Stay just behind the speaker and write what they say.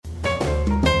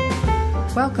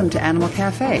Welcome to Animal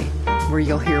Cafe, where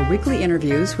you'll hear weekly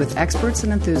interviews with experts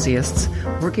and enthusiasts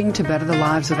working to better the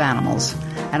lives of animals,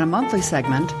 and a monthly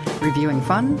segment reviewing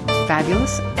fun,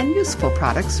 fabulous, and useful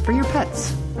products for your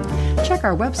pets. Check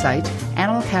our website,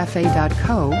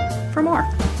 animalcafe.co, for more.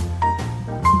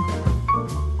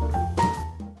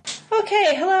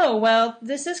 Okay, hello. Well,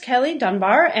 this is Kelly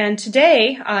Dunbar, and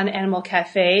today on Animal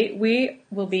Cafe, we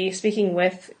will be speaking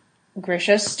with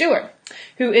Grisha Stewart,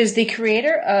 who is the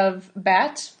creator of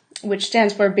BAT, which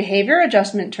stands for Behavior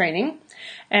Adjustment Training,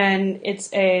 and it's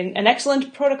an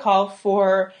excellent protocol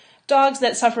for dogs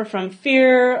that suffer from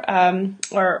fear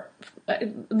or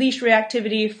leash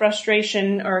reactivity,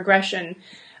 frustration, or aggression.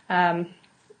 When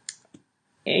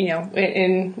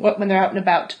they're out and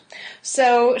about.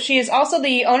 So she is also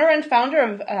the owner and founder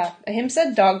of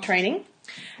Ahimsa Dog Training,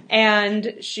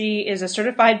 and she is a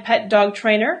certified pet dog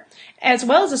trainer, as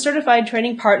well as a certified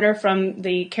training partner from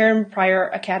the Karen Pryor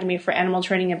Academy for Animal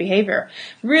Training and Behavior.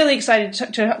 Really excited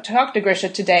to talk to Grisha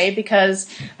today because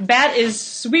BAT is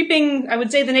sweeping, I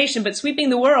would say the nation, but sweeping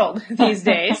the world these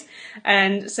days.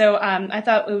 And so I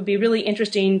thought it would be really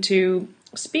interesting to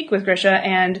speak with Grisha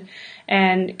and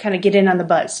kind of get in on the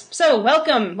buzz. So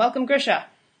welcome Grisha.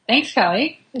 Thanks,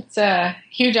 Kelly. It's a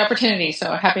huge opportunity,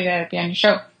 so happy to be on your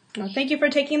show. Well, thank you for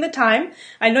taking the time.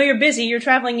 I know you're busy. You're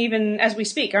traveling even as we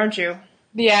speak, aren't you?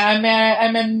 Yeah,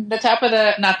 I'm in the top of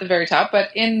not the very top, but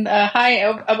in high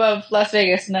above Las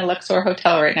Vegas in the Luxor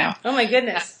Hotel right now. Oh my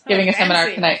goodness. Giving a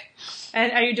seminar tonight.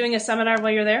 And are you doing a seminar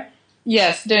while you're there?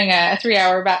 Yes, doing a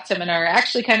 3-hour BAT seminar.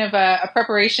 Actually kind of a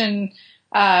preparation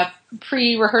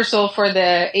pre-rehearsal for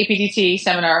the APDT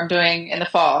seminar I'm doing in the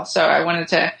fall. So I wanted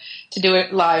to do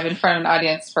it live in front of an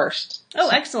audience first. Oh,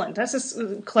 excellent. That's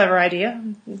a clever idea.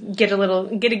 Get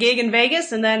a gig in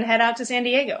Vegas and then head out to San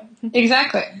Diego.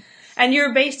 Exactly. And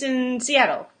you're based in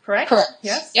Seattle, correct? Correct.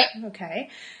 Yes? Yep. Okay.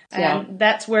 Yeah. And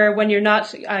that's where, when you're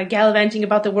not gallivanting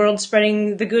about the world,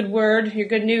 spreading the good word, your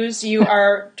good news, you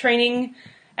are training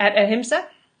at Ahimsa?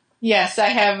 Yes, I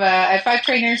have 5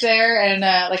 trainers there, and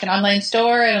like an online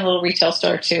store and a little retail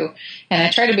store too. And I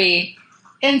try to be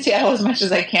in Seattle as much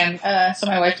as I can, so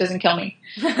my wife doesn't kill me.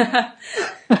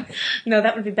 No,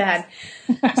 that would be bad.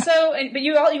 But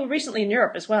you were recently in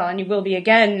Europe as well, and you will be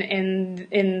again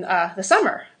in the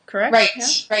summer, correct? Right, yeah?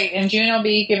 Right. In June, I'll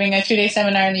be giving a 2-day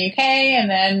seminar in the UK, and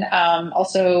then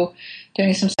also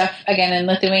doing some stuff again in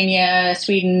Lithuania,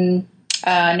 Sweden,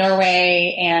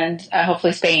 Norway, and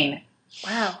hopefully Spain.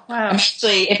 Wow. I'm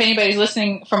actually, if anybody's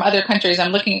listening from other countries,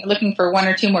 I'm looking for 1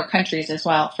 or 2 more countries as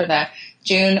well for the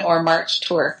June or March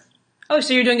tour. Oh,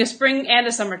 so you're doing a spring and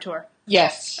a summer tour?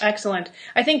 Yes. Excellent.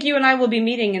 I think you and I will be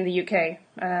meeting in the UK.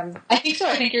 I think so.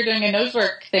 I think you're doing a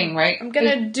nosework thing, right? I'm going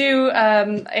to do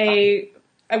a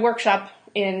workshop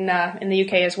in the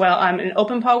UK as well. An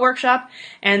open paw workshop,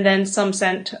 and then some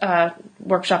scent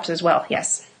workshops as well.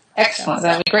 Yes. Excellent.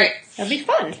 That'd be great. That'd be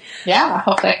fun. Yeah,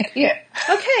 hopefully I can see it.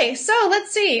 Okay, so let's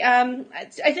see. I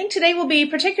think today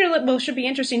should be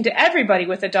interesting to everybody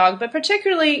with a dog, but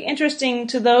particularly interesting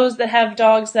to those that have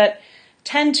dogs that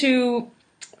tend to,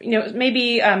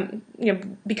 maybe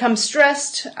become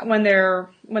stressed when they're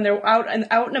out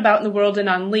and about in the world and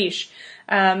on leash.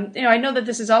 I know that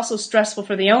this is also stressful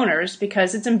for the owners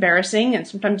because it's embarrassing, and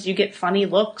sometimes you get funny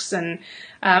looks, and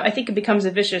I think it becomes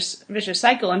a vicious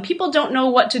cycle, and people don't know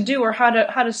what to do or how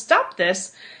to stop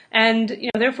this, and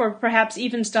therefore perhaps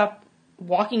even stop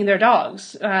walking their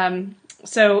dogs.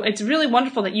 So it's really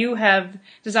wonderful that you have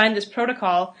designed this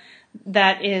protocol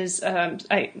that is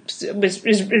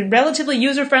relatively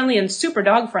user friendly and super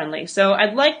dog friendly. So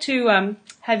I'd like to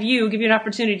give you an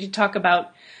opportunity to talk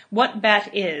about what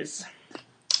BAT is.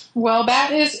 Well,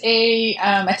 BAT is a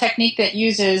technique that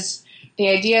uses the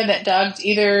idea that dogs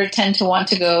either tend to want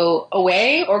to go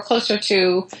away or closer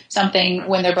to something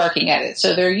when they're barking at it.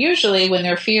 So they're usually, when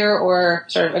they're fear or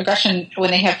sort of aggression,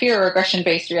 when they have fear or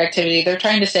aggression-based reactivity, they're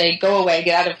trying to say, go away,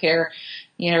 get out of here,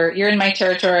 you're in my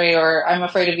territory, or I'm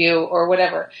afraid of you, or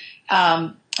whatever.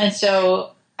 And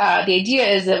so the idea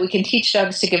is that we can teach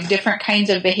dogs to give different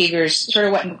kinds of behaviors, sort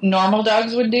of what normal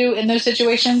dogs would do in those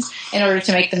situations, in order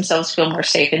to make themselves feel more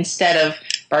safe instead of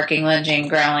barking, lunging,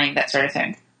 growling, that sort of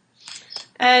thing.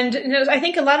 And I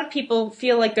think a lot of people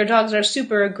feel like their dogs are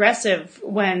super aggressive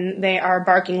when they are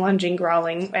barking, lunging,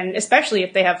 growling, and especially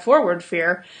if they have forward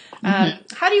fear. Mm-hmm.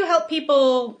 How do you help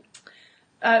people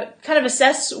kind of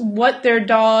assess how their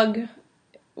dog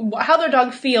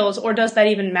feels, or does that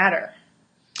even matter?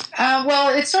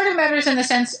 Well, it sort of matters in the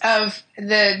sense of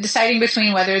the deciding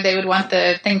between whether they would want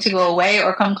the thing to go away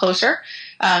or come closer.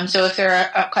 So if they're,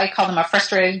 I call them a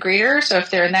frustrated greeter. So if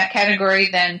they're in that category,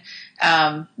 then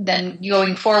then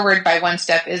going forward by one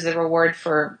step is the reward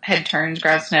for head turns,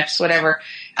 ground sniffs, whatever.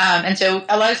 And so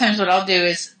a lot of times what I'll do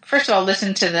is, first of all,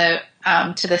 listen to the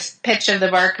pitch of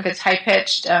the bark, if it's high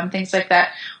pitched, things like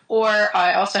that. Or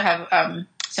I also have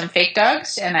some fake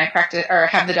dogs, and I practice or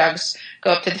have the dogs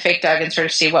go up to the fake dog and sort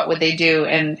of see what would they do,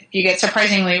 and you get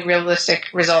surprisingly realistic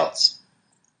results.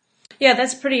 Yeah,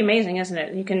 that's pretty amazing, isn't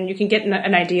it? You can get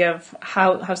an idea of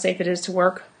how safe it is to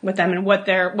work with them and what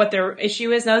their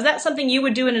issue is. Now, is that something you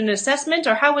would do in an assessment,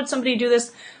 or how would somebody do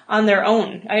this on their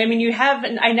own? I mean, you have,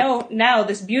 I know now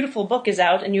this beautiful book is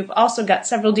out, and you've also got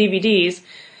several DVDs.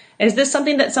 Is this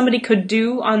something that somebody could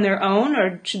do on their own,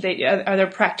 or should they? Are there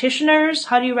practitioners?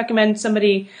 How do you recommend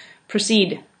somebody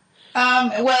proceed?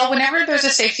 Well, whenever there's a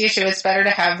safety issue, it's better to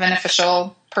have an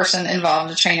official person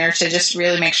involved, a trainer, to just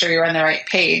really make sure you're on the right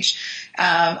page,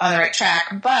 on the right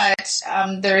track. But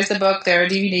there is the book, there are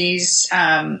DVDs,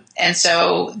 and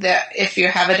so if you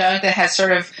have a dog that has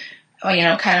sort of,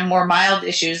 kind of more mild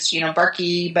issues,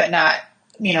 barky but not,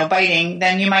 biting,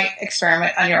 then you might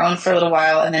experiment on your own for a little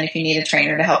while, and then if you need a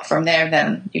trainer to help from there,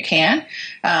 then you can.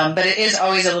 But it is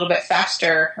always a little bit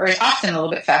faster, or it's often a little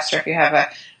bit faster if you have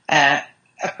a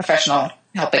professional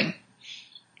helping.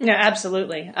 Yeah,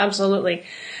 absolutely. Absolutely.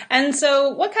 And so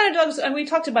what kind of dogs, and we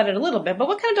talked about it a little bit, but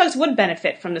what kind of dogs would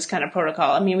benefit from this kind of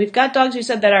protocol? I mean, we've got dogs you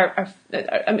said that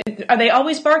are they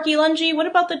always barky, lungy? What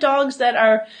about the dogs that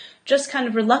are just kind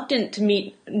of reluctant to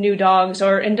meet new dogs,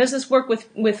 and does this work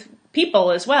with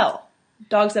people as well?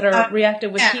 Dogs that are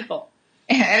reactive with people.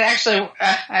 It actually,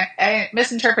 I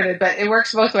misinterpreted, but it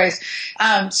works both ways.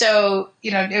 So,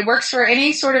 it works for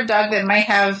any sort of dog that might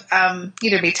have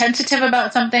either be tentative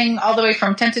about something, all the way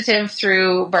from tentative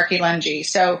through barky lungy.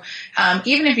 So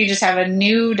even if you just have a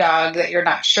new dog that you're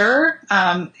not sure,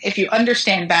 if you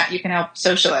understand that, you can help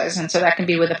socialize. And so that can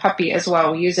be with a puppy as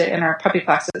well. We use it in our puppy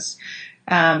classes.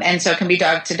 And so it can be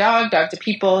dog to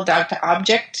people, dog to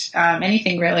object,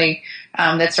 anything really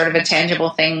that's sort of a tangible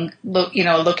thing,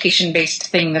 a location-based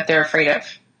thing that they're afraid of.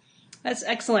 That's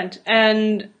excellent.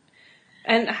 And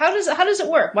how does it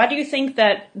work? Why do you think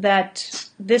that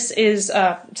this is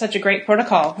such a great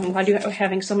protocol? And why do you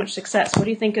having so much success? What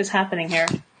do you think is happening here?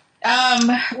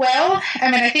 Well,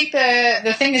 I mean, I think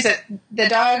the thing is that the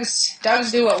dogs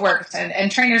do what works,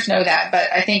 and trainers know that.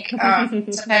 But I think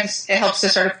sometimes it helps to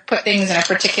sort of put things in a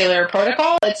particular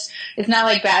protocol. It's not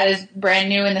like BAT is brand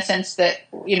new in the sense that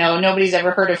nobody's ever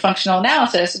heard of functional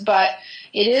analysis, but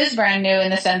it is brand new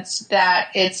in the sense that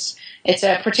it's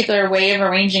a particular way of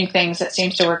arranging things that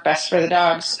seems to work best for the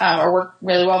dogs, or work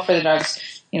really well for the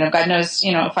dogs. God knows,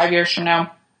 5 years from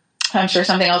now, I'm sure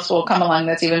something else will come along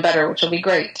that's even better, which will be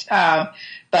great.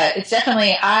 But it's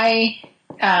definitely, I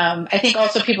think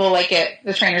also people like it,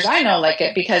 the trainers I know like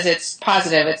it, because it's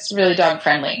positive. It's really dog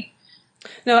friendly.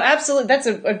 No, absolutely. That's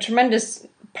a tremendous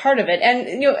part of it.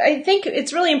 And, I think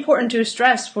it's really important to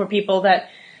stress for people that,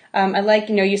 I like,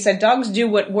 you said dogs do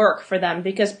what work for them,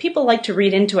 because people like to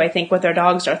read into, I think, what their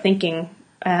dogs are thinking.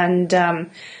 And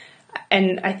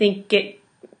I think get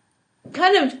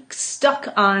kind of stuck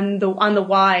on the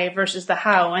why versus the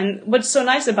how. And what's so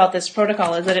nice about this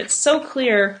protocol is that it's so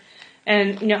clear,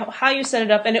 and how you set it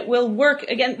up, and it will work.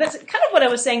 Again, that's kind of what I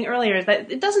was saying earlier, is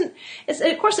that it doesn't.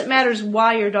 Of course, it matters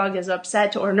why your dog is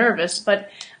upset or nervous, but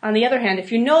on the other hand,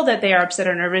 if you know that they are upset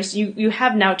or nervous, you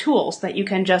have now tools that you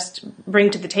can just bring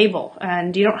to the table,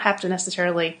 and you don't have to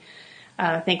necessarily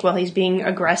think, well, he's being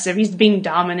aggressive, he's being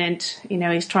dominant,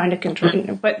 he's trying to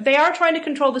control. But they are trying to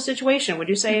control the situation. Would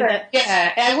you say that?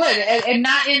 Yeah, I would, and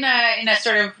not in a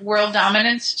sort of world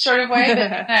dominance sort of way,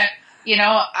 but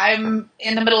I'm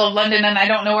in the middle of London and I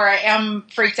don't know where I am,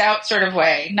 freaked out sort of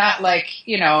way. Not like,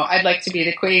 I'd like to be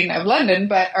the queen of London,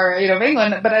 or of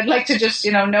England, but I'd like to just,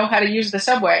 know how to use the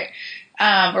subway,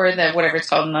 or the whatever it's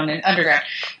called in London, underground.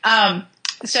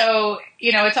 So,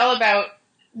 it's all about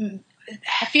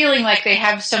feeling like they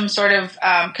have some sort of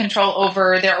control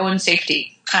over their own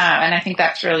safety, and I think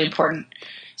that's really important.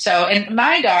 So, and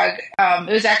my dog,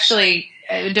 it was actually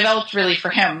developed really for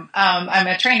him. I'm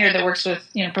a trainer that works with,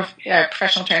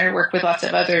 professional trainer, work with lots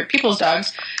of other people's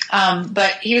dogs,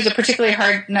 but he was a particularly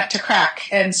hard nut to crack,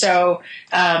 and so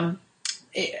the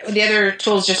other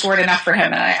tools just weren't enough for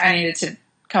him, and I needed to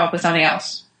come up with something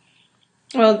else.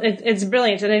 Well, it's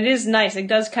brilliant, and it is nice. It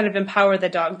does kind of empower the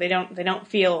dog. They don't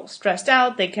feel stressed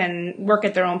out. They can work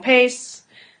at their own pace.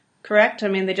 Correct? I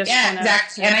mean, they just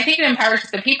exactly. And I think it empowers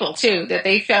the people too, that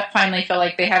they finally feel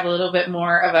like they have a little bit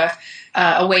more of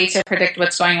a way to predict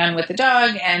what's going on with the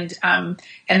dog, and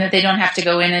that they don't have to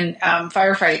go in and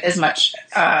firefight as much,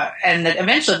 and that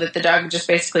eventually that the dog just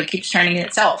basically keeps turning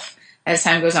itself as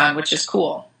time goes on, which is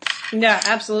cool. Yeah,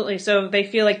 absolutely. So they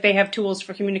feel like they have tools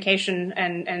for communication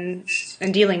and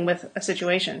dealing with a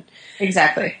situation.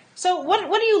 Exactly. So what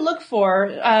do you look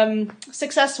for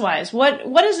success-wise?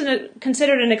 What is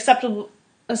considered an acceptable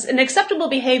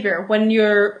behavior when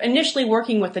you're initially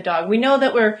working with the dog? We know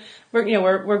that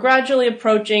we're gradually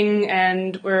approaching,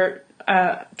 and we're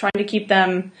trying to keep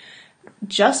them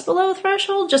just below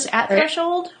threshold, just at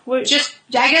threshold? I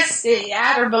guess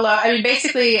at or below. I mean,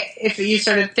 basically, if you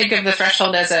sort of think of the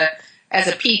threshold as a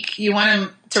peak, you want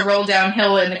them to roll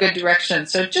downhill in a good direction.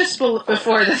 So just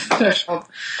before the threshold,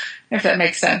 if that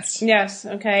makes sense. Yes.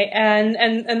 Okay. And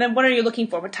then what are you looking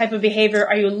for? What type of behavior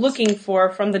are you looking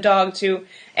for from the dog to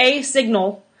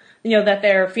signal, that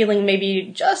they're feeling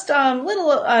maybe just a little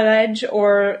on edge,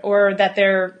 or that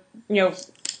they're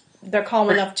calm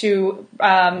enough to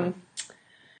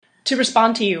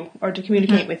respond to you or to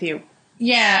communicate with you?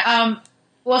 Yeah.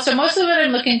 Well, so most of what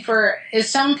I'm looking for is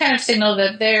some kind of signal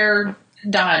that they're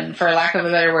done, for lack of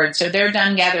a better word. So they're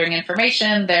done gathering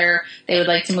information. They would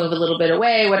like to move a little bit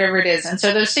away, whatever it is. And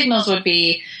so those signals would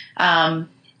be,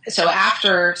 so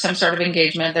after some sort of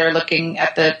engagement, they're looking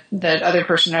at the other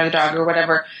person or the dog or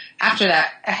whatever. After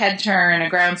that, a head turn, a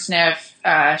ground sniff,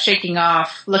 shaking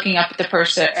off, looking up at the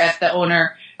person, at the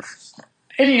owner,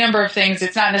 any number of things.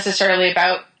 It's not necessarily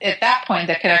about, at that point,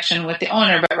 the connection with the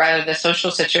owner, but rather the social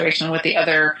situation with the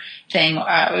other thing,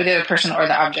 with the other person or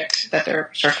the object that they're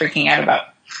sort of freaking out about.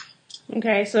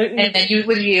 Okay, so... And then you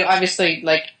would be, obviously,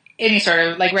 like any sort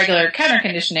of, like regular counter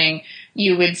conditioning,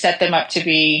 you would set them up to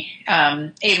be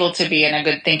able to be in a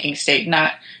good thinking state,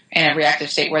 not in a reactive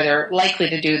state where they're likely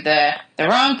to do the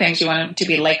wrong things. You want them to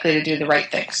be likely to do the right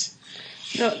things.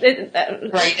 No,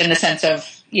 right, in the sense of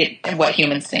what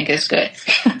humans think is good.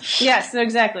 Yes,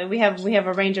 exactly. We have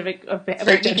a range of what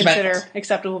we consider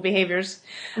acceptable behaviors.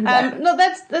 Exactly. No,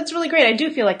 that's really great. I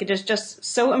do feel like it is just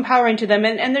so empowering to them,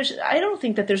 and I don't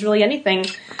think that there's really anything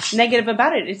negative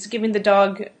about it. It's giving the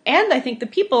dog, and I think the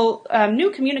people,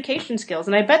 new communication skills,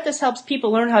 and I bet this helps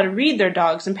people learn how to read their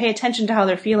dogs and pay attention to how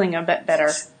they're feeling a bit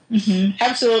better. Mm-hmm.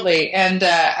 Absolutely. And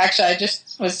actually, I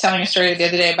just was telling a story the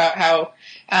other day about how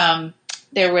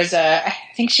there was I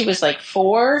think she was like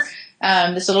 4,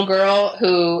 this little girl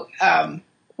who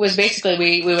was basically,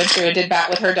 we went through a did-bat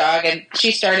with her dog, and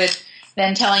she started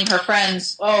then telling her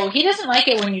friends, oh, he doesn't like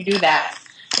it when you do that.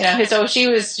 So she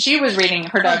was reading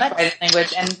her dog's body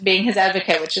language and being his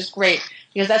advocate, which is great,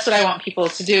 because that's what I want people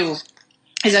to do,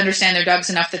 is understand their dogs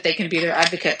enough that they can be their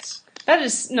advocates.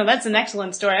 That's an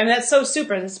excellent story. I mean, that's so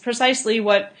super. That's precisely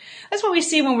what we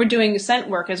see when we're doing scent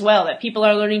work as well, that people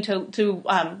are learning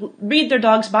to read their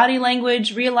dog's body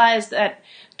language, realize that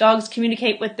dogs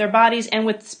communicate with their bodies and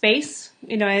with space,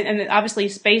 and obviously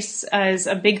space is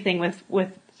a big thing with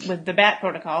the BAT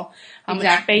protocol. How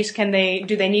much space do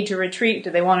they need to retreat?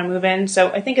 Do they want to move in? So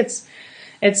I think it's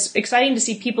exciting to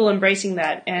see people embracing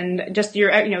that, and just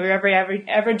your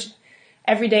average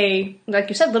everyday, like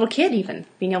you said, little kid even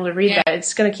being able to read that.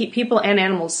 It's going to keep people and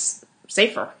animals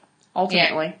safer,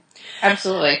 ultimately. Yeah,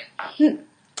 absolutely.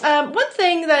 One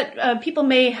thing that people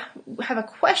may have a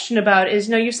question about is,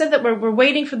 you said that we're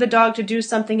waiting for the dog to do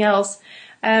something else.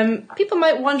 People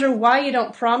might wonder why you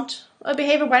don't prompt a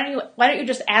behavior. Why don't you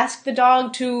just ask the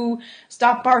dog to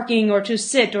stop barking or to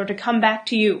sit or to come back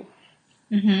to you?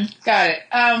 Mm-hmm. Got it.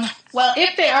 Well,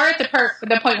 if they are at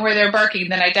the point where they're barking,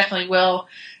 then I definitely will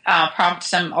prompt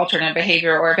some alternate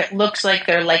behavior, or if it looks like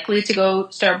they're likely to go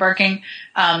start barking,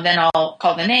 then I'll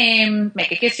call the name,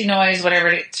 make a kissy noise,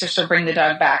 whatever, to sort of bring the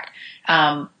dog back.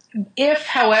 If,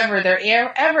 however,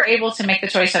 they're ever able to make the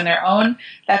choice on their own,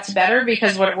 that's better,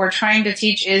 because what we're trying to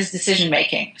teach is decision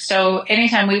making. So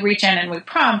anytime we reach in and we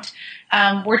prompt,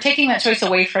 we're taking that choice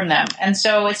away from them. And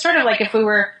so it's sort of like if we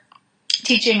were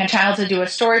teaching a child to do a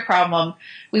story problem,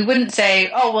 we wouldn't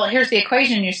say, oh, well, here's the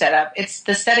equation you set up. It's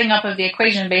the setting up of the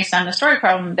equation based on the story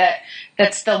problem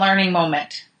that's the learning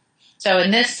moment. So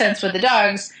in this sense with the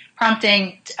dogs,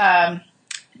 prompting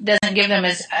doesn't give them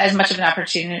as much of an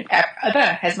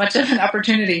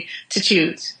opportunity to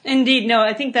choose. Indeed. No,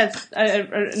 I think that's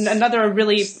another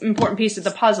really important piece of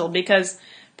the puzzle, because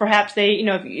perhaps they,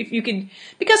 if you could,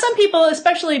 because some people,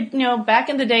 especially, back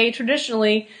in the day,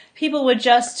 traditionally, people would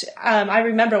just, I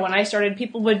remember when I started,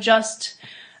 people would just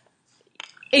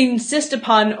insist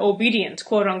upon obedience,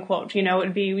 quote unquote. It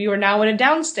would be, you are now in a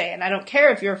downstay, and I don't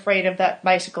care if you're afraid of that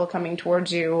bicycle coming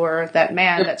towards you or that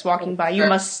man that's walking by, you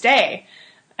must stay.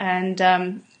 And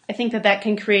I think that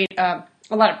can create a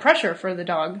lot of pressure for the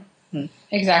dog.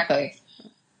 Exactly.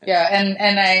 Yeah,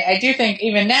 and I do think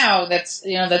even now that's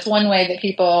one way that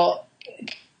people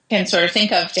can sort of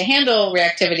think of to handle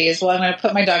reactivity is, well, I'm going to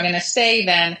put my dog in a stay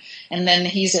then, and then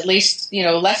he's at least,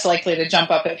 less likely to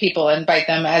jump up at people and bite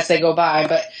them as they go by.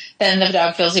 But then the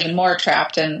dog feels even more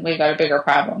trapped, and we've got a bigger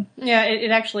problem. Yeah,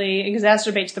 it actually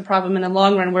exacerbates the problem in the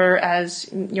long run, whereas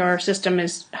your system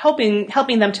is helping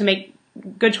them to make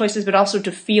good choices, but also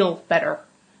to feel better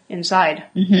inside.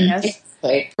 Yes?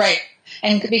 Right.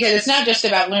 And because it's not just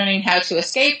about learning how to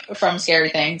escape from scary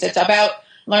things, it's about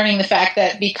learning the fact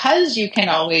that because you can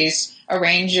always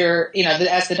arrange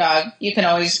as the dog, you can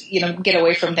always, get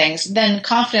away from things, then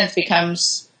confidence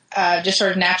becomes just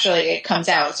sort of naturally, it comes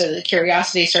out. So the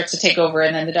curiosity starts to take over,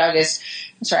 and then the dog is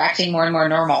sort of acting more and more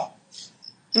normal.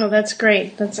 Oh, that's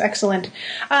great. That's excellent.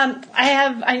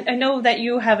 I know that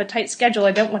you have a tight schedule.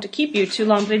 I don't want to keep you too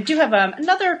long, but I do have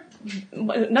another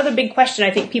big question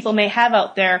I think people may have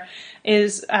out there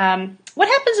is what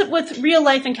happens with real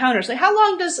life encounters? Like, how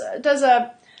long does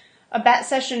a bat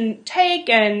session take,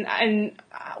 and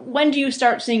when do you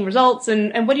start seeing results,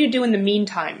 and what do you do in the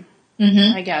meantime?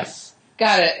 I guess.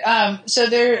 Got it. So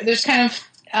there's kind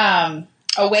of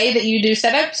a way that you do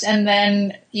setups, and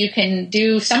then you can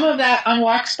do some of that on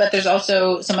walks, but there's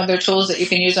also some other tools that you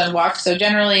can use on walks. So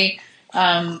generally,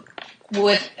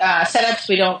 with setups,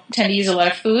 we don't tend to use a lot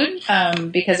of food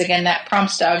because, again, that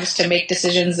prompts dogs to make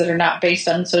decisions that are not based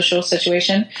on social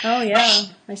situation. Oh, yeah.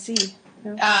 I see.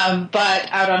 Yeah. But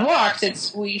out on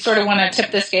walks, we sort of want to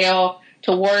tip the scale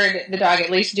toward the dog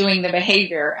at least doing the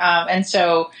behavior. And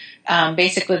so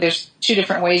basically there's two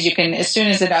different ways you can, as soon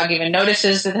as the dog even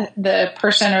notices the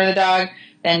person or the dog,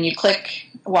 then you click,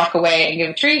 walk away and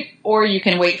give a treat, or you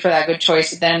can wait for that good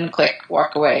choice, then click,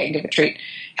 walk away and give a treat.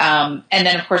 And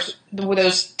then, of course, with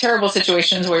those terrible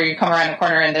situations where you come around the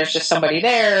corner and there's just somebody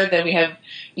there, then we have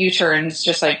U-turns,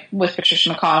 just like with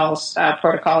Patricia McConnell's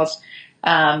protocols.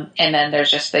 And then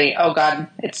there's just oh God,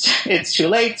 it's too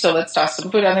late, so let's toss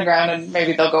some food on the ground and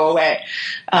maybe they'll go away.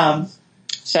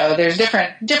 So there's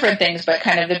different things, but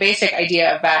kind of the basic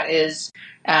idea of that is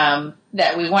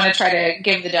that we want to try to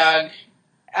give the dog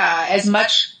as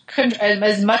much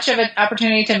of an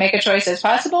opportunity to make a choice as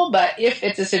possible. But if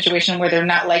it's a situation where they're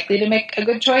not likely to make a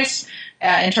good choice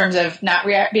in terms of not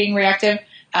being reactive,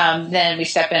 then we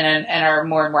step in and are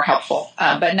more and more helpful,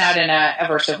 but not in a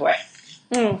aversive way.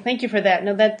 Oh, thank you for that.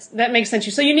 No, that makes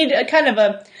sense. So you need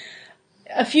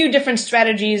a few different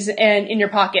strategies in your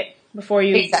pocket before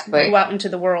you go out into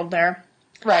the world there.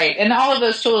 Right. And all of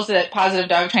those tools that positive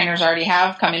dog trainers already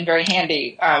have come in very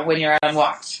handy when you're out on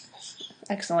walks.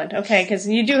 Excellent. Okay, because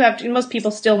you do have to, most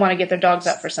people still want to get their dogs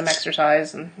out for some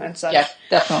exercise and such. Yes,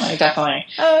 definitely.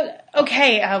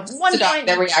 Okay. One dog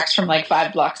that reacts from like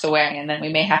 5 blocks away, and then we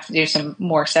may have to do some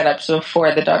more setups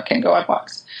before the dog can go on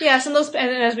walks. Yes, and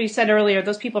as we said earlier,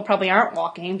 those people probably aren't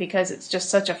walking because it's just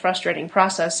such a frustrating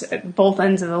process at both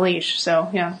ends of the leash. So,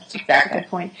 yeah, exactly. That's a good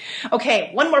point.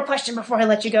 Okay, one more question before I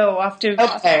let you go off to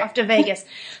Vegas.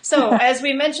 So, as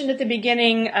we mentioned at the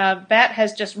beginning, BAT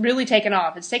has just really taken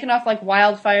off. It's taken off like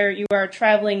wildfire. You are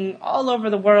traveling all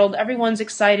over the world. Everyone's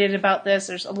excited about this.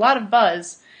 There's a lot of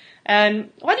buzz.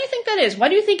 And why do you think that is? Why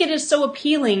do you think it is so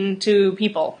appealing to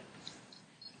people?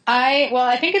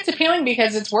 I think it's appealing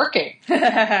because it's working.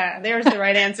 There's the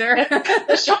right answer.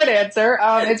 The short answer.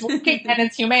 It's working and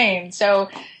it's humane. So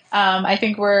I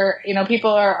think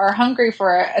people are hungry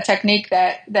for a technique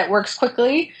that works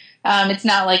quickly. It's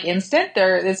not like instant.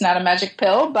 It's not a magic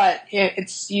pill, but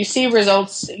you see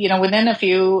results, within a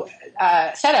few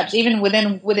setups, even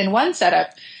within one setup.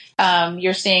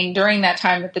 You're seeing during that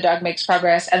time that the dog makes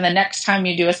progress, and the next time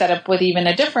you do a setup with even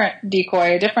a different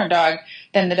decoy, a different dog,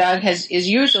 then the dog is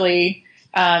usually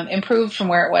improved from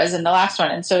where it was in the last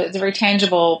one. And so it's a very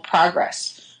tangible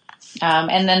progress.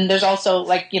 And then there's also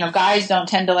guys don't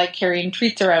tend to like carrying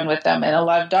treats around with them, and a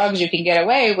lot of dogs you can get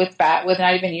away with BAT with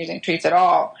not even using treats at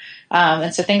all.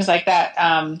 And so things like that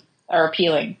are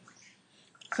appealing.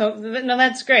 So, no,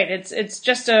 that's great. It's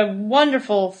just a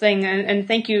wonderful thing, and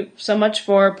thank you so much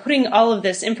for putting all of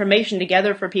this information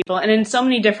together for people, and in so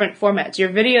many different formats. Your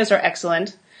videos are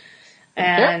excellent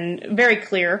and very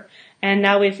clear. And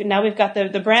now we've got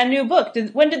the brand new book.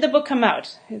 When did the book come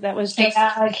out? That was just...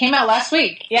 It came out last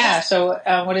week. Yeah. So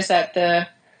what is that?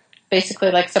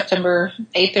 Basically like September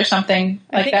 8th or something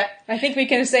that. I think we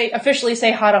can officially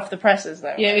say hot off the presses,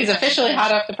 though. Yeah, he's officially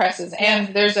hot off the presses.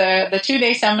 And there's the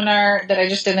 2-day seminar that I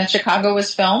just did in Chicago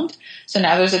was filmed. So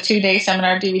now there's a 2-day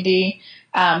seminar DVD.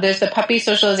 There's the puppy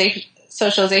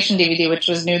socialization DVD, which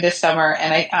was new this summer.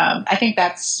 And I think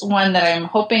that's one that I'm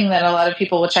hoping that a lot of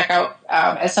people will check out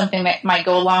as something that might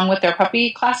go along with their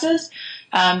puppy classes.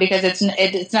 Because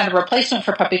it's not a replacement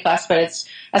for puppy class, but it's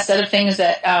a set of things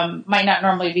that might not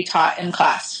normally be taught in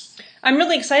class. I'm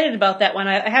really excited about that one.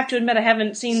 I have to admit I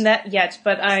haven't seen that yet,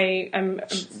 but I'm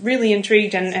really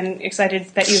intrigued and excited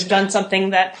that you've done something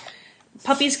that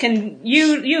puppies can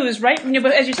use, right?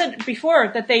 But as you said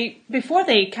before, before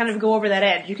they kind of go over that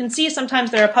edge, you can see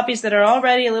sometimes there are puppies that are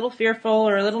already a little fearful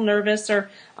or a little nervous or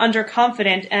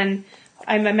underconfident, and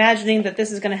I'm imagining that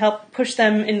this is going to help push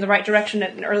them in the right direction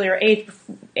at an earlier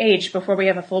age before we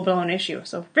have a full-blown issue.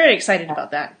 So very excited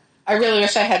about that. I really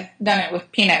wish I had done it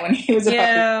with Peanut when he was a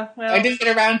puppy. Well, I didn't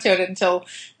get around to it until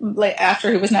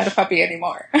after he was not a puppy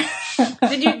anymore.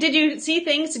 Did you see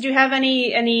things? Did you have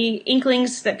any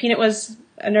inklings that Peanut was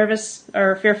a nervous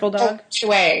or fearful dog? Right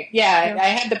away. Yeah, I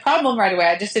had the problem right away.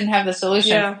 I just didn't have the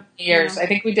solution for years. I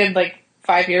think we did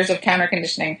 5 years of counter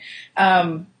conditioning.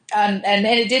 And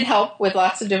it did help with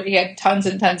lots of different, he had tons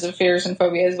and tons of fears and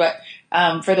phobias, but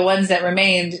for the ones that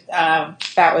remained,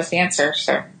 that was the answer.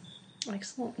 So.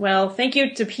 Excellent. Well, thank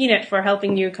you to Peanut for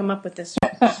helping you come up with this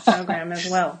program as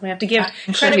well. We have to give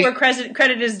credit where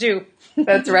credit is due.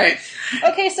 That's right.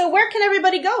 Okay, so where can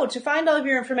everybody go to find all of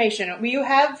your information? You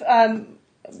have two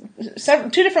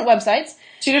different websites.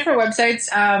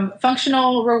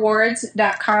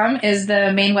 Functionalrewards.com is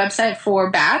the main website for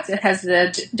BAT. It has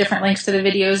the different links to the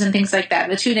videos and things like that.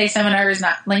 The 2-day seminar is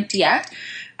not linked yet.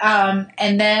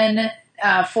 And then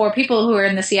for people who are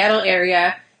in the Seattle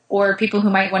area, or people who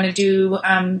might want to do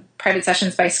private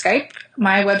sessions by Skype,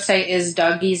 my website is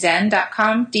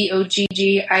doggiezen.com,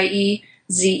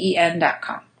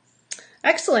 DOGGIEZEN.com.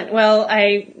 Excellent. Well,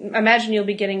 I imagine you'll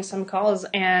be getting some calls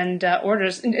and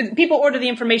orders. People order the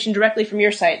information directly from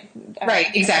your site.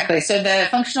 Right, exactly. So the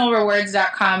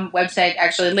functionalrewards.com website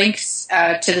actually links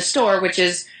to the store, which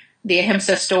is the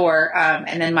Ahimsa store,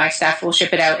 and then my staff will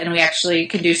ship it out, and we actually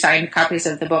can do signed copies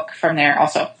of the book from there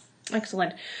also.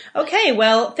 Excellent. Okay,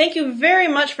 well, thank you very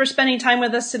much for spending time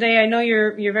with us today. I know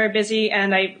you're very busy,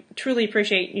 and I truly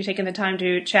appreciate you taking the time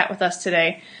to chat with us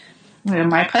today. Well,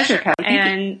 my pleasure, Kelly.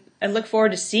 And I look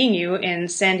forward to seeing you in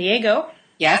San Diego.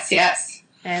 Yes.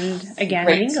 And again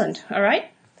in England. All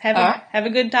right? Have a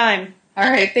good time. All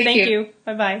right, thank you. Thank you.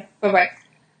 Bye-bye. Bye-bye.